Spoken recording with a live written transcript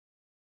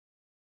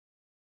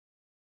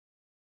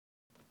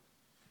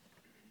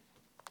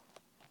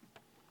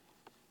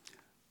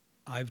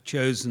I've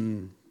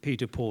chosen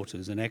Peter Porter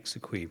as an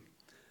exequy.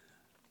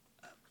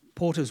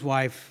 Porter's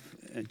wife,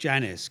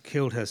 Janice,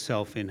 killed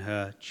herself in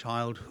her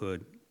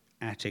childhood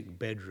attic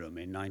bedroom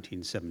in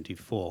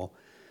 1974.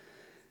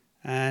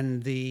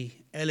 And the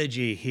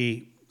elegy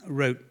he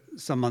wrote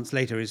some months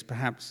later is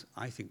perhaps,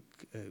 I think,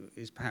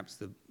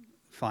 the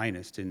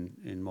finest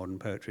in modern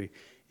poetry.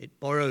 It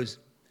borrows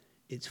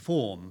its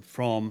form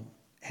from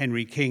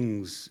Henry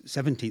King's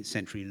 17th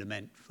century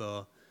lament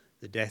for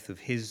the death of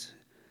his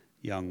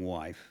young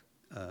wife,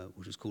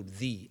 which was called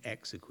The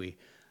Exequy.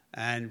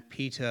 And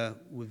Peter,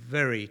 with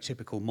very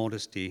typical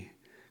modesty,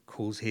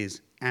 calls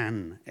his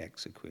An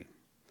Exequy.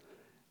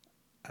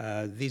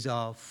 These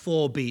are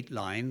 4-beat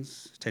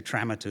lines,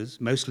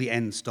 tetrameters, mostly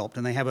end-stopped,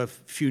 and they have a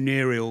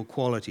funereal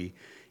quality,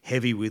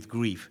 heavy with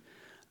grief,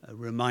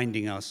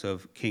 reminding us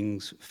of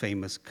King's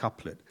famous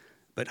couplet.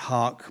 But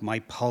hark, my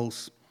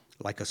pulse,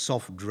 like a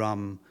soft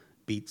drum,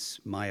 beats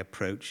my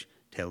approach,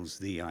 tells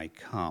thee I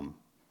come.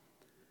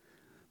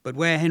 But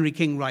where Henry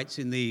King writes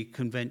in the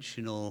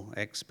conventional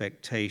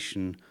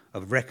expectation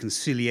of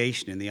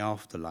reconciliation in the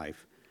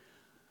afterlife,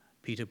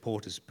 Peter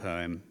Porter's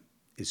poem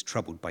is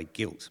troubled by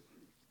guilt.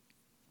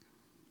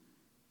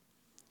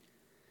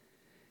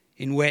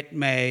 In wet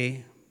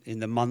May, in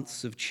the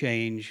months of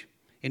change,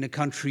 in a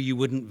country you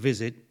wouldn't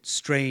visit,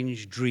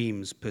 strange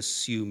dreams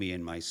pursue me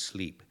in my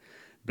sleep,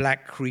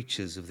 black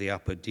creatures of the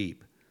upper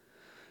deep.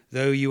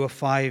 Though you are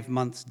 5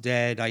 months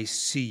dead, I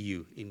see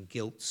you in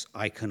guilt's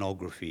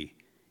iconography.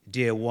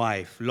 Dear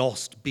wife,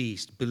 lost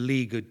beast,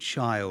 beleaguered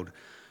child,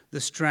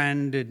 the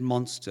stranded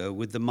monster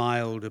with the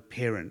mild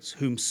appearance,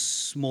 whom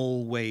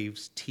small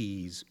waves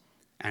tease,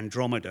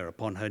 Andromeda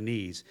upon her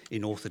knees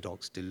in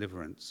orthodox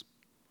deliverance.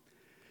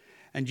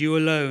 And you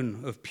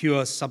alone of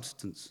pure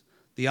substance,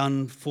 the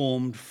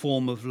unformed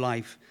form of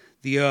life,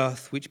 the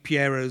earth which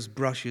Piero's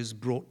brushes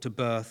brought to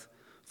birth,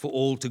 for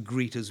all to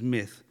greet as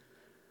myth,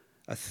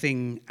 a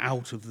thing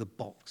out of the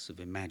box of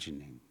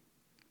imagining.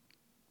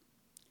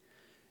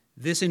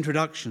 This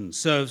introduction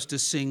serves to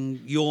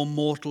sing your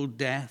mortal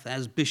death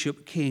as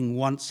Bishop King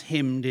once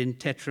hymned in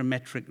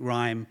tetrametric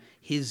rhyme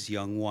his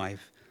young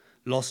wife,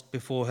 lost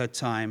before her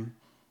time.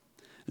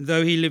 And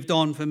though he lived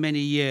on for many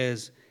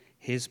years,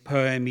 his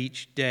poem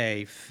each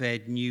day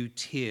fed new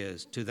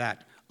tears to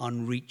that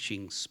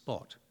unreaching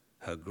spot,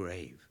 her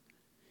grave.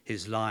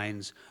 His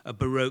lines, a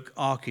Baroque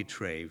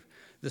architrave,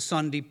 the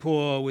Sunday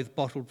poor with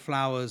bottled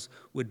flowers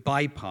would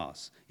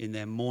bypass in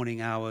their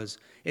morning hours,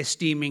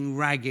 esteeming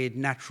ragged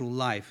natural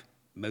life,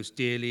 most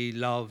dearly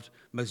loved,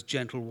 most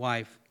gentle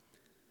wife.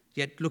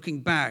 Yet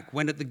looking back,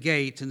 when at the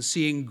gate and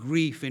seeing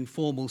grief in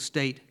formal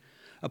state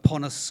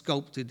upon a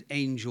sculpted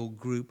angel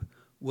group,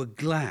 were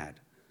glad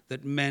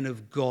that men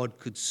of God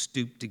could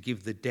stoop to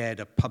give the dead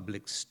a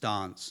public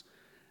stance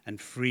and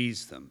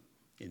freeze them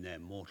in their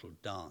mortal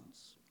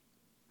dance.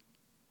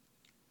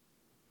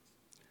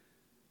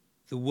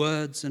 The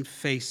words and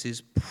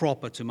faces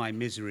proper to my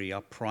misery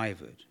are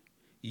private.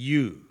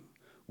 You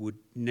would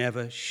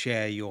never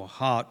share your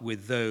heart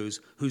with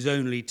those whose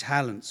only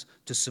talents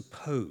to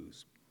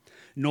suppose,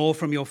 nor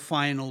from your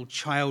final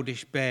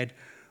childish bed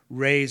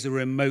raise a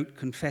remote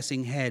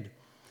confessing head.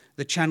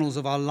 The channels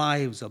of our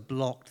lives are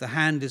blocked. The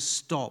hand is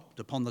stopped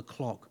upon the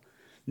clock.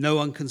 No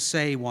one can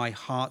say why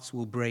hearts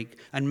will break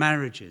and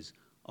marriages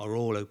are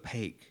all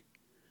opaque.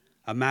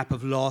 A map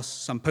of loss,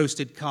 some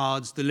posted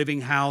cards, the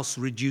living house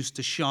reduced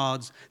to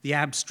shards, the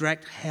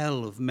abstract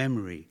hell of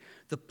memory,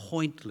 the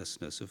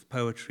pointlessness of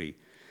poetry.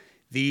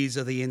 These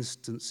are the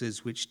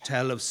instances which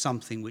tell of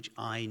something which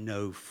I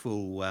know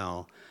full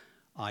well.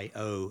 I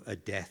owe a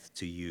death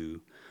to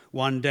you.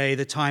 One day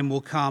the time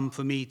will come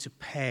for me to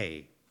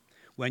pay,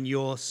 when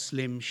your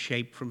slim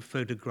shape from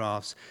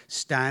photographs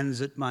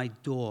stands at my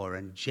door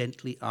and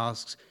gently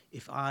asks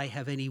if I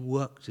have any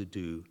work to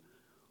do,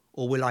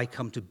 or will I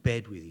come to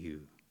bed with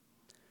you?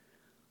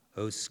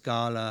 O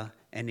Scala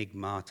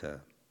Enigmata,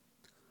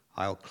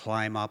 I'll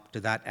climb up to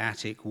that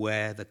attic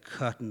where the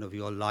curtain of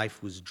your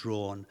life was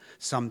drawn,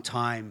 some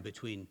time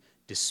between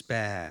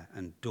despair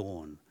and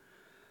dawn.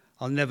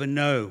 I'll never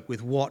know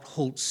with what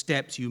halt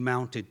steps you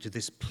mounted to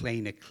this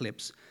plain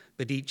eclipse,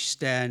 but each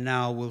stair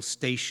now will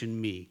station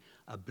me,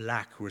 a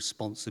black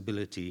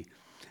responsibility,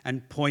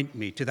 and point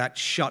me to that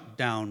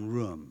shut-down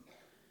room.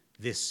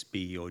 This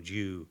be your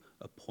due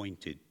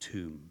appointed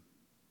tomb.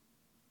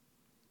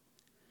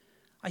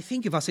 I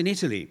think of us in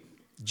Italy.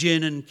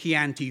 Gin and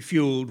Chianti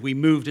fueled, we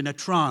moved in a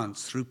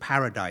trance through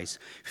paradise,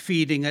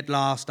 feeding at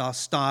last our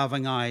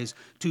starving eyes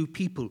to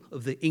people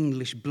of the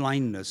English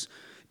blindness,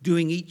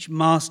 doing each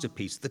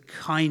masterpiece the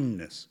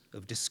kindness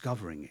of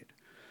discovering it.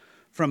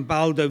 From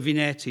Baldo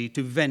Vinetti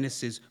to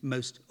Venice's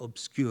most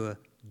obscure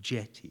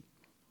jetty.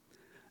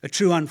 A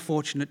true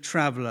unfortunate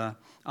traveller,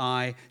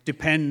 I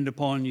depend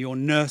upon your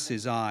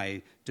nurse's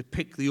eye to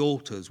pick the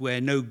altars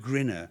where no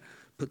grinner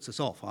puts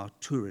us off our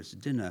tourist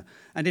dinner,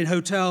 and in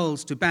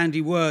hotels to bandy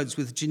words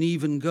with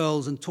Genevan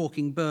girls and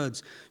talking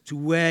birds, to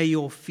wear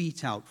your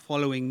feet out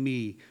following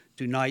me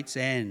to night's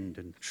end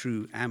and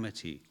true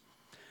amity,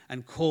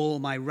 and call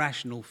my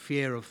rational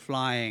fear of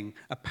flying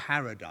a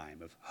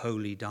paradigm of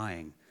holy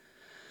dying.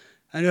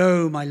 And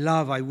oh, my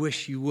love, I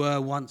wish you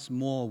were once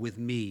more with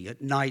me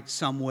at night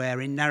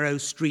somewhere in narrow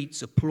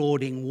streets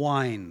applauding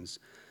wines.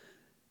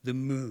 The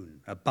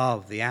moon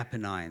above the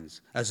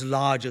Apennines, as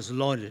large as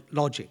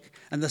logic,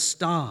 and the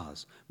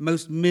stars,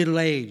 most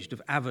middle-aged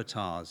of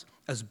avatars,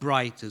 as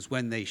bright as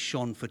when they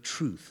shone for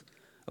truth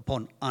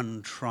upon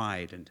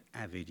untried and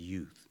avid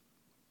youth.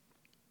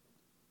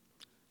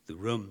 The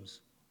rooms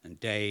and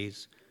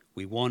days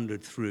we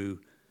wandered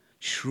through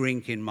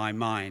shrink in my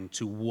mind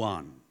to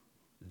one.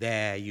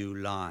 There you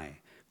lie,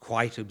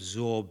 quite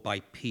absorbed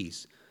by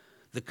peace.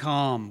 The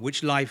calm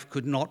which life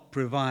could not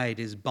provide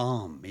is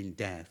balm in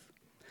death.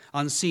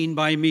 Unseen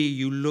by me,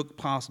 you look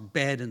past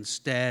bed and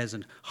stairs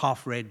and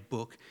half-read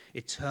book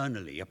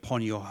eternally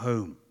upon your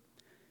home.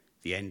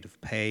 The end of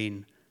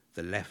pain,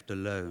 the left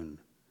alone.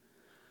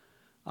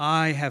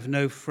 I have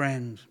no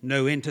friend,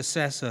 no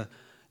intercessor,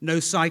 no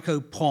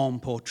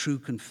psychopomp or true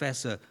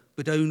confessor,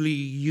 but only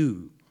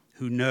you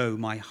who know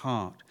my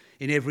heart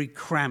in every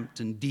cramped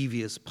and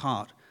devious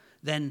part.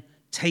 Then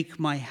take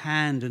my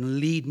hand and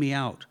lead me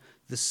out.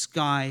 The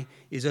sky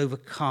is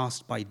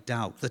overcast by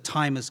doubt. The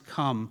time has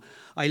come.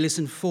 I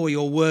listen for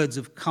your words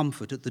of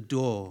comfort at the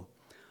door.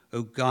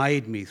 Oh,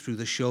 guide me through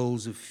the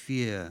shoals of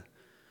fear.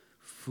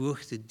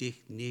 Fürchte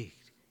dich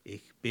nicht,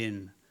 ich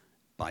bin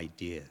bei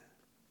dir.